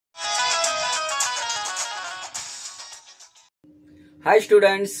Hi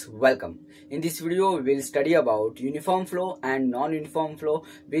students, welcome. In this video, we will study about uniform flow and non-uniform flow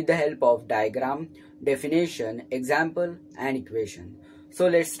with the help of diagram, definition, example and equation. So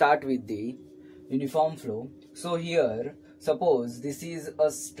let's start with the uniform flow. So here, suppose this is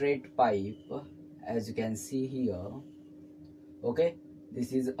a straight pipe, as you can see here. Okay,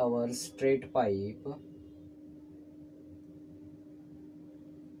 this is our straight pipe.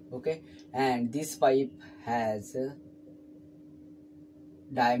 Okay, and this pipe has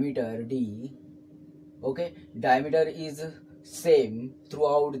diameter D. Okay, diameter is same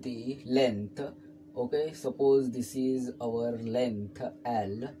throughout the length. Okay, suppose this is our length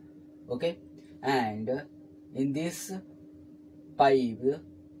L. Okay, and in this pipe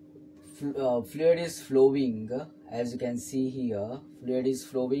fluid is flowing, as you can see here. Fluid is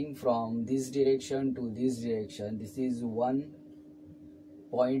flowing from this direction to this direction. This is one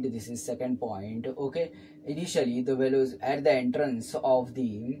point, this is second point. Okay, initially the velocity at the entrance of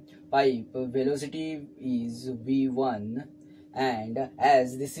the pipe velocity is v1, and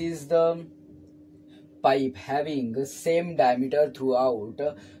as this is the pipe having same diameter throughout,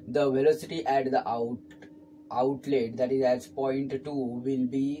 the velocity at the outlet, that is at point 2, will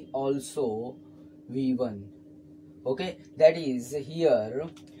be also v1. Okay, that is here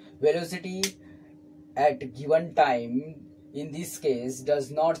velocity at given time in this case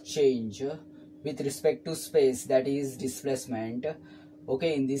does not change with respect to space, that is displacement.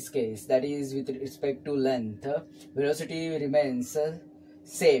 Okay, in this case, that is with respect to length, velocity remains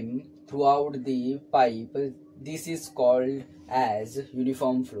same throughout the pipe. This is called as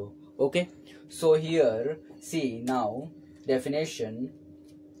uniform flow. Okay, so here see now definition: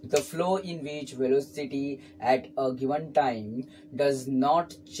 the flow in which velocity at a given time does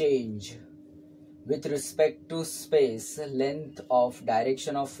not change with respect to space, length of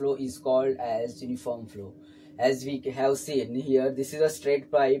direction of flow is called as uniform flow. As we have seen here, this is a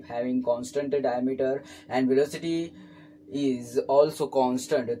straight pipe having constant diameter and velocity is also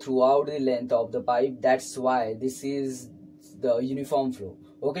constant throughout the length of the pipe. That's why this is the uniform flow.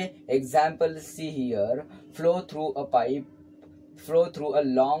 Okay, example, see here: flow through a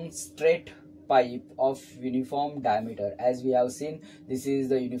long straight pipe of uniform diameter. As we have seen, this is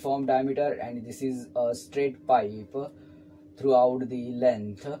the uniform diameter and this is a straight pipe throughout the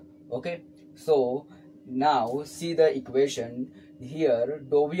length. Okay, so now see the equation here: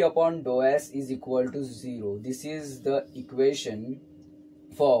 dou v upon dou s is equal to 0. This is the equation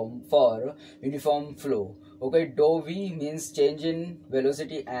for uniform flow. Okay, dou v means change in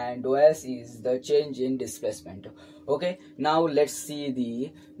velocity and dou s is the change in displacement. Okay, now let's see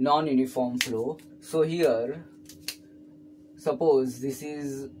the non-uniform flow. So here, suppose this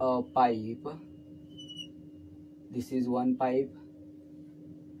is a pipe, this is one pipe,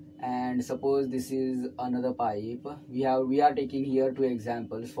 and suppose this is another pipe. We are taking here two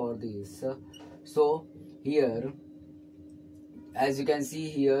examples for this. So here, as you can see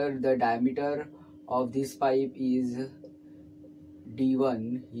here, the diameter of this pipe is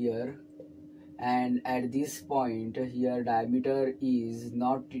d1 here, and at this point here diameter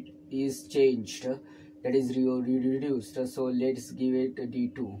is changed, that is reduced. So let's give it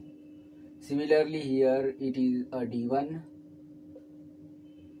d2. Similarly here it is a d1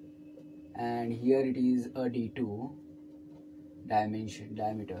 and here it is a d2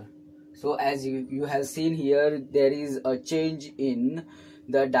 diameter. So as you have seen here, there is a change in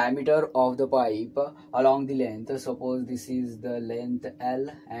the diameter of the pipe along the length. Suppose this is the length L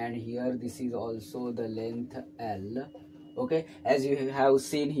and here this is also the length L. Okay, as you have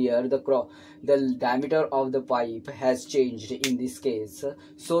seen here, the diameter of the pipe has changed in this case.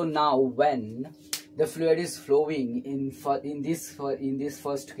 So now when the fluid is flowing in this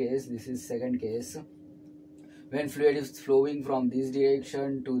first case, this is second case, when fluid is flowing from this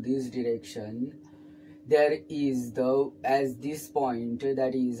direction to this direction, there is as this point,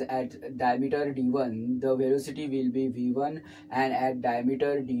 that is at diameter d1, the velocity will be v1, and at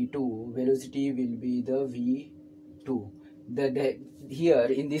diameter d2 velocity will be the v2. Here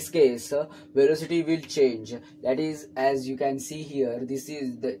in this case velocity will change, that is, as you can see here, this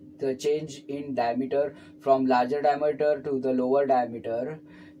is the change in diameter from larger diameter to the lower diameter.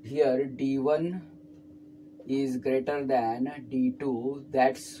 Here d1 is greater than d2,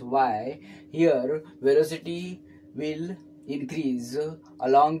 that's why here velocity will increase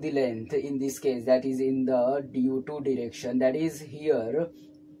along the length. In this case, that is in the d2 direction, that is here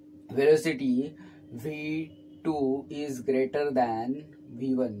velocity v2 is greater than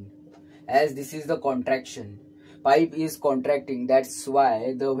v1. As this is the contraction, pipe is contracting, that's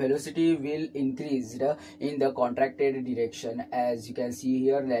why the velocity will increase in the contracted direction. As you can see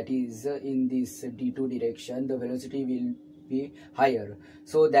here, that is in this d2 direction, the velocity will be higher.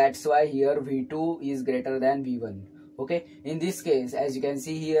 So that's why here V2 is greater than V1. Okay, in this case, as you can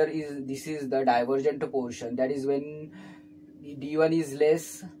see here, this is the divergent portion. That is when D1 is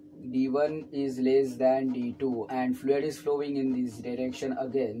less than D2, and fluid is flowing in this direction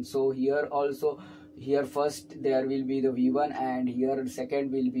again. So here also, here first there will be the V1 and here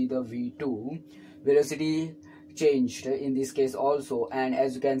second will be the V2. Velocity changed in this case also, and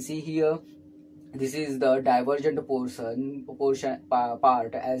as you can see here, this is the divergent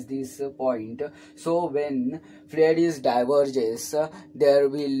part as this point. So when fluid is diverges, there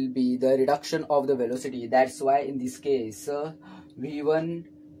will be the reduction of the velocity. That's why in this case V1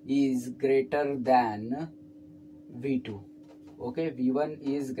 is greater than V2. Okay, V1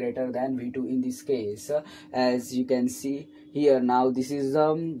 is greater than V2 in this case. As you can see here, now this is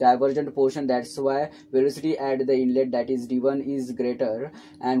divergent portion. That's why velocity at the inlet, that is D1, is greater,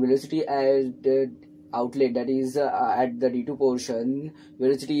 and velocity at the outlet, that is at the D2 portion,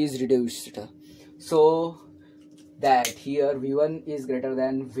 velocity is reduced. So that here V1 is greater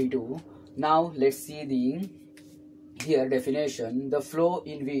than V2. Now let's see the here definition. The flow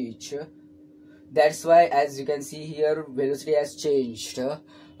in which, that's why as you can see here, velocity has changed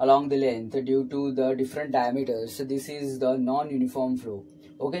along the length due to the different diameters. So this is the non-uniform flow.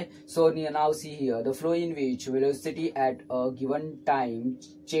 Okay, so now see here, the flow in which velocity at a given time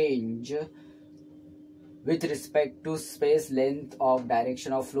change with respect to space, length of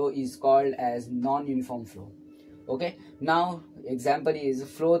direction of flow is called as non-uniform flow. Okay, now example is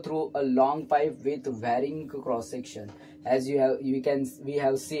flow through a long pipe with varying cross section. As we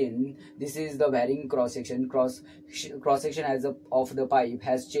have seen, this is the varying cross section. Cross section of the pipe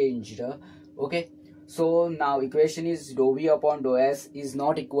has changed. Okay, so now equation is dou V upon dou S is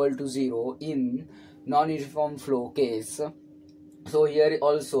not equal to 0 in non-uniform flow case. So here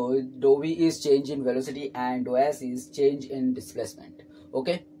also dou V is change in velocity and dou S is change in displacement.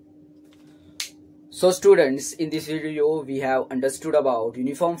 Okay. So students, in this video we have understood about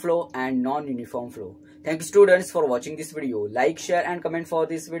uniform flow and non-uniform flow. Thank you students for watching this video. Like, share and comment for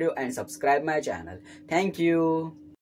this video and subscribe my channel. Thank you.